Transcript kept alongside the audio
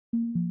For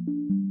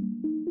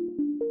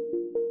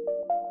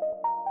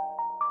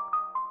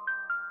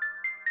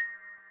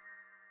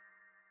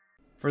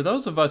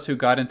those of us who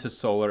got into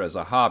solar as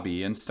a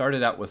hobby and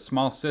started out with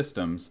small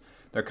systems,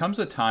 there comes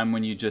a time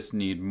when you just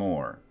need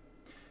more.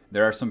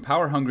 There are some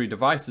power-hungry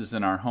devices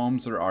in our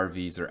homes or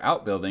RVs or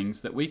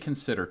outbuildings that we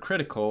consider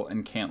critical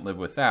and can't live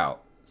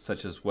without,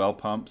 such as well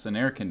pumps and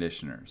air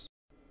conditioners.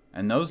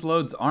 And those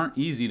loads aren't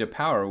easy to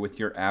power with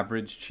your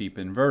average cheap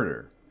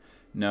inverter.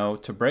 No,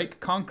 to break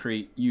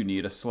concrete, you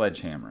need a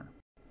sledgehammer.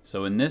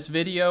 So in this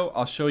video,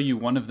 I'll show you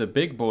one of the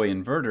big boy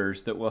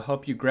inverters that will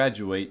help you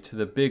graduate to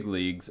the big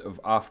leagues of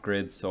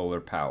off-grid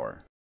solar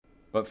power.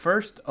 But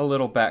first, a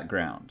little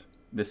background.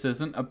 This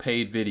isn't a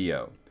paid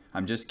video.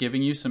 I'm just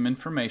giving you some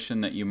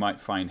information that you might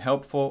find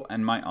helpful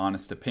and my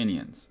honest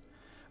opinions.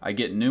 I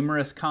get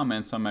numerous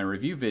comments on my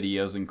review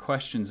videos and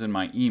questions in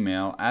my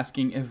email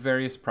asking if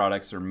various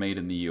products are made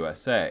in the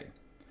USA.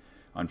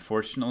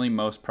 Unfortunately,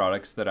 most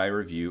products that I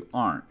review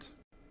aren't.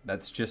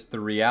 That's just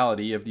the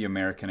reality of the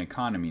American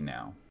economy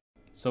now.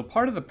 So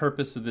part of the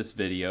purpose of this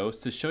video is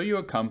to show you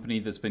a company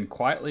that's been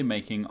quietly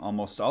making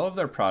almost all of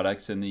their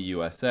products in the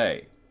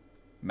USA.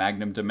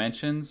 Magnum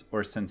Dimensions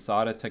or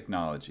Sensata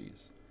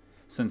Technologies.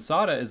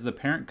 Sensata is the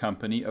parent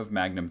company of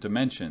Magnum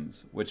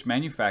Dimensions, which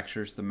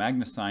manufactures the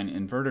MagnaSine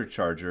Inverter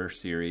charger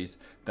series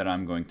that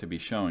I'm going to be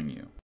showing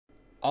you.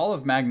 All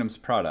of Magnum's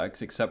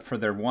products, except for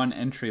their one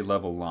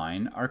entry-level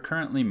line, are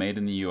currently made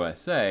in the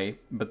USA,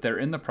 but they're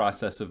in the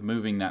process of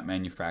moving that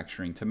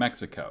manufacturing to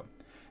Mexico.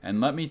 And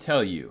let me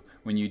tell you,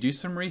 when you do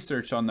some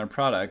research on their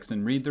products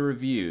and read the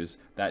reviews,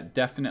 that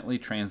definitely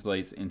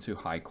translates into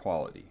high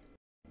quality.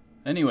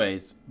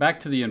 Anyways, back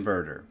to the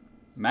inverter.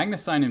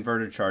 MagnaSine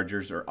inverter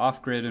chargers are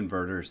off-grid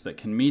inverters that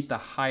can meet the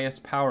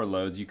highest power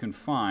loads you can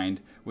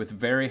find with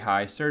very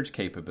high surge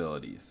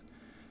capabilities.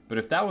 But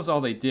if that was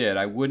all they did,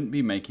 I wouldn't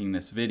be making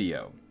this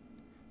video.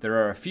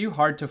 There are a few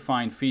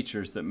hard-to-find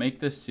features that make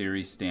this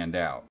series stand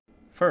out.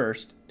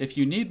 First, if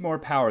you need more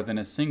power than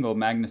a single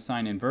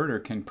MagnaSine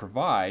inverter can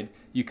provide,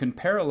 you can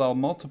parallel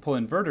multiple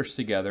inverters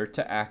together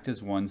to act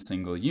as one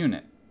single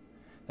unit.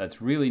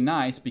 That's really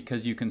nice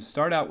because you can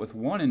start out with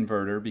one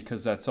inverter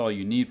because that's all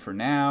you need for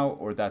now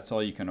or that's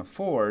all you can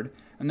afford,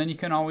 and then you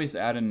can always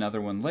add another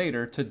one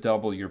later to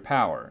double your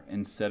power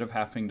instead of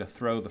having to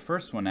throw the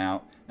first one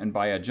out and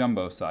buy a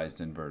jumbo-sized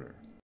inverter.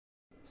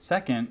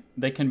 Second,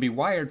 they can be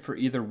wired for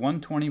either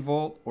 120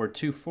 volt or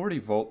 240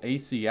 volt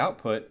AC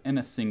output in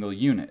a single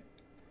unit.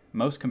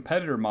 Most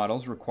competitor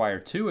models require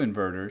two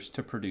inverters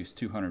to produce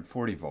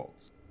 240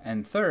 volts.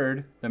 And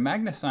third, the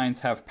MagnaSines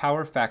have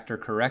power factor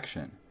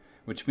correction,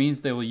 which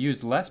means they will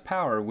use less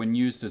power when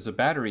used as a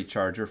battery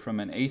charger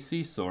from an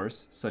AC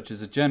source, such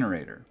as a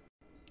generator.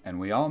 And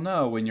we all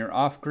know when you're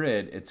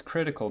off-grid, it's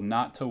critical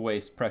not to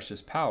waste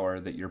precious power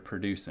that you're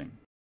producing.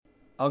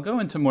 I'll go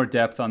into more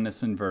depth on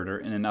this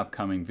inverter in an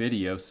upcoming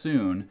video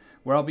soon,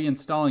 where I'll be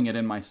installing it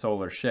in my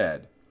solar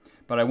shed.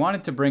 But I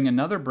wanted to bring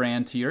another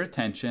brand to your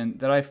attention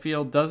that I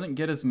feel doesn't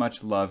get as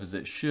much love as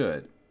it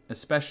should,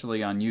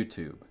 especially on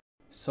YouTube.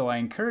 So I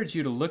encourage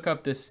you to look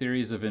up this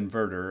series of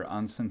inverter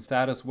on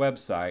Sensata's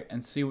website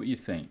and see what you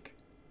think.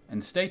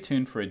 And stay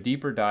tuned for a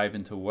deeper dive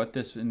into what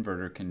this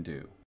inverter can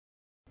do.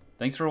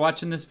 Thanks for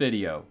watching this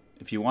video.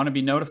 If you want to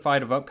be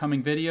notified of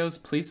upcoming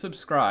videos, please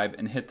subscribe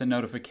and hit the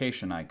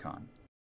notification icon.